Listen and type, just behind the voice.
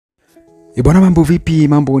Bwana, mambo vipi?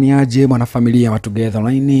 Mambo ni aje mwana familia wa Together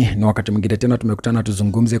Online? Ni wakati mwingine tena tumekutana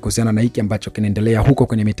tuzungumze kuhusiana na hiki ambacho kinaendelea huko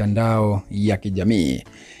kwenye mitandao ya kijamii.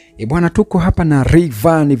 Bwana, tuko hapa na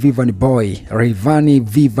RAYVANNY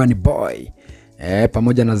Boy.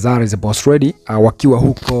 Pamoja na ZARI the Boss Ready wakiwa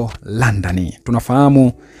huko London.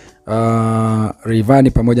 Tunafahamu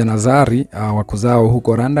RAYVANNY pamoja na ZARI wako zao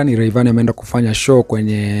huko London. RAYVANNY ameenda kufanya show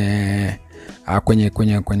kwenye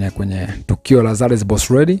tukio la ZARI the Boss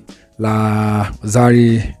Ready la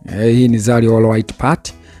ZARI. Hii ni ZARI All White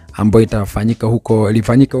Party ambayo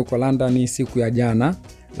ilifanyika huko London siku ya jana,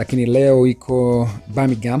 lakini leo iko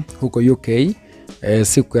Birmingham huko UK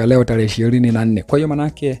siku ya leo tarehe 24. Kwa hiyo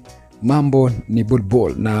manake mambo ni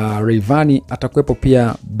bull na RAYVANNY atakuepo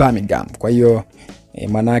pia Birmingham. Kwa hiyo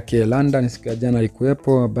manake London siku ya jana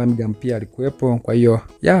alikuepo, Birmingham pia alikuepo. Kwa hiyo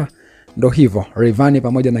ndo hivyo, RAYVANNY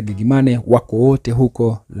pamoja na Gigimane wako wote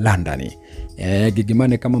huko London.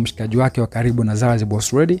 Gigimane kama mshikaji wake wa karibu na ZARI the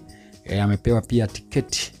Boss Ready amepewa pia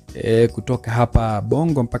tiketi kutoka hapa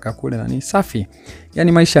Bongo mpaka kule, na ni safi.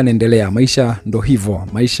 Yani maisha yanaendelea, maisha ndo hivyo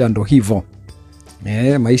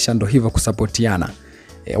kusapotiana.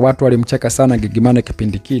 Watu walimcheka sana Gigimane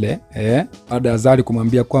kipindi kile baada ya ZARI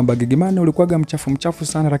kumwambia kwamba Gigimane ulikuwaga mchafu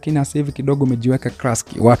sana, lakini sasa hivi kidogo umejiweka class.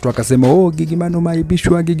 Watu wakasema Gigimane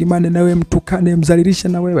umaibishwa, Gigimane na wewe mtukane, mzalilisha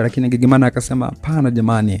na wewe. Lakini Gigimane akasema hapana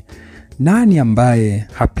jamani, nani ambaye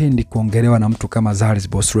hapendi kuongelewa na mtu kama ZARI the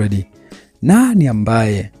Boss Ready? Nani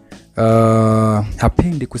ambaye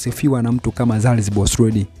hapendi kusifiwa na mtu kama ZARI the Boss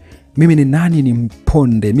Ready? Mimi ni nani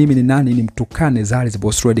nimponde? Mimi ni nani nimtukane ZARI the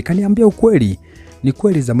Boss Ready? Kaniambia ukweli. Ni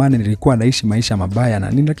kweli zamani nilikuwa naishi maisha mabaya na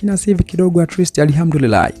nini, lakini sasa hivi kidogo at least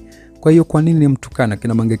alhamdulillah. Kwa hiyo kwa nini nimtukana?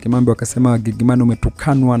 Kina Mange Kimambe wakasema Gigimane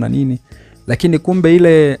umetukanwa na nini, lakini kumbe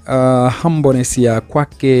ile humbleness ya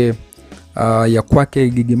kwake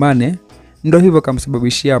Gigimane ndio hivyo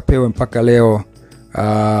kamsababishia apewe mpaka leo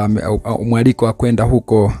mwaliko wa kwenda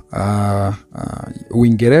huko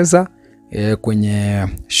Uingereza kwenye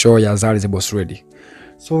show ya ZARI the Boss Ready.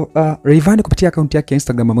 So RAYVANNY kupitia akaunti yake ya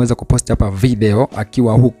Instagram ameweza kupost hapa video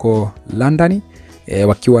akiwa huko London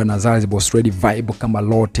wakiwa na ZARI the Boss Ready, vibe kama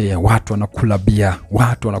lote, watu wanakula bia,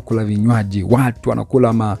 watu wanakula vinywaji, watu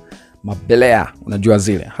wanakula mabelea, unajua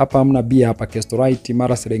zile. Hapa hamna bia, hapa Kestorite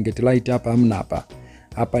mara Serengeti Light, hapa hamna.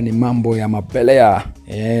 Hapa ni mambo ya mabelea,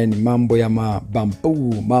 ni mambo ya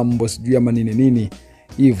mabambu, mambo sijui ama nini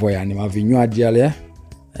hivyo, yani mavinywaji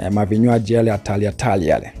yale hatali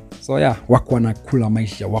yale. So wako wanakula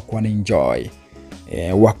maisha, wako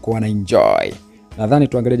wana enjoy. Nadhani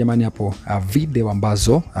tuangalie jamani hapo video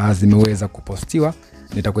ambazo zimeweza kupostiwa.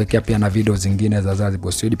 Nitakuwekea pia na video zingine za ZARI the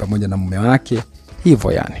Boss Ready pamoja na mume wake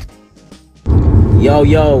hivyo yani. Yo,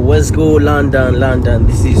 let's go London.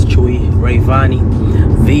 This is RAYVANNY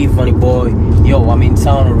Boy. Yo, I'm in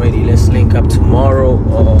town already. Let's link up tomorrow.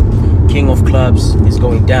 King of Clubs is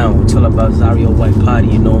going down. It's all about ZARI All White Party,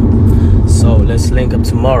 you know. So let's link up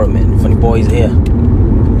tomorrow, man. Funny Boy is here.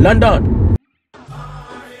 London.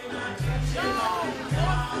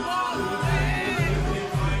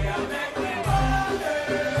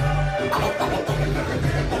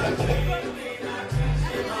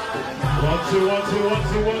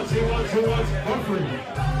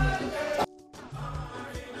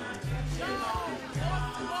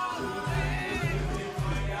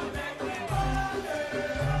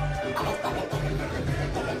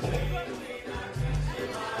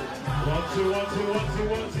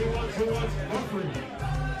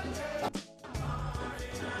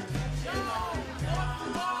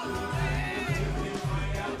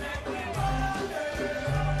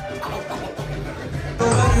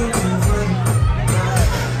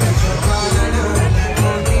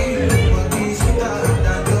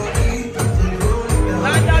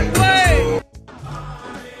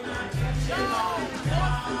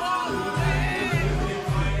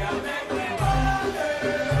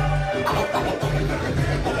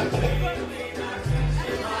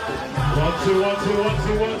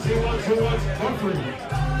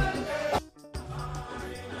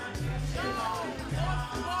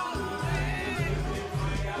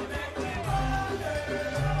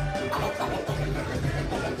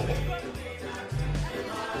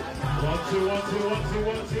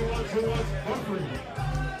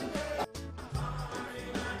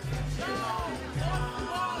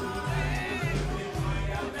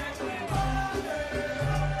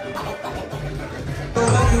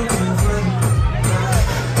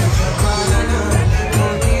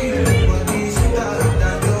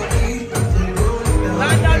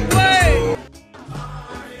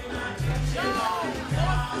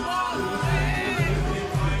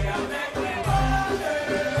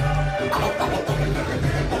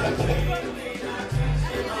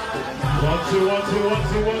 two, one, two,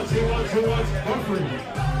 one, two, one, two, one, two, one,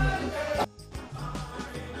 buffering.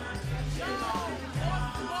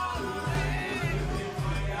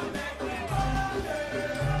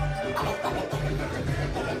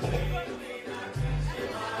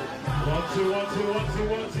 One, two, one, two, one, two,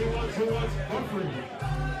 one, two, one, two, one,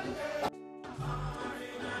 buffering.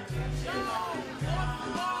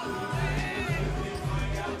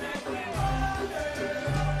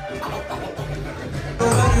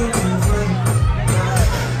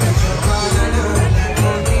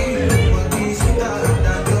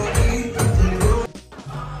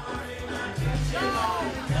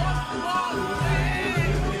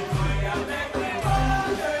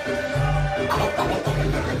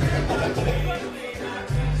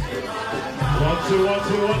 One, two, one,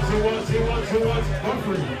 two, one, two, one, two, one, two, one,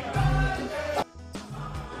 buffering.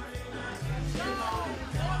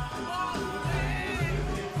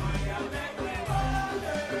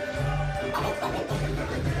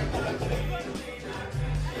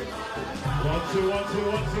 One, two, one,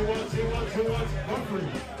 two, one, two, one, two, one, two, one,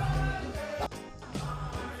 buffering.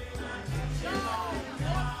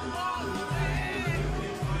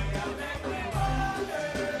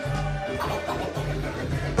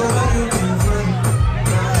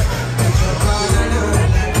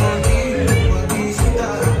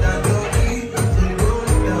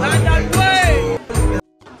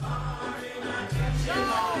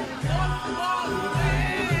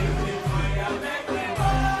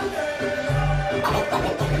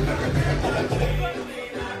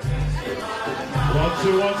 One,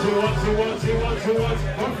 two, one, two, one, two, one, two, one, two, one,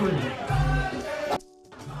 buffering.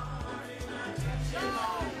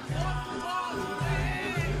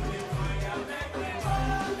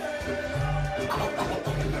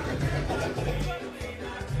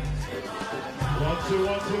 One, two,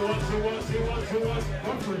 one, two, one, two, one, two, one, two, one,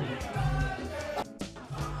 buffering.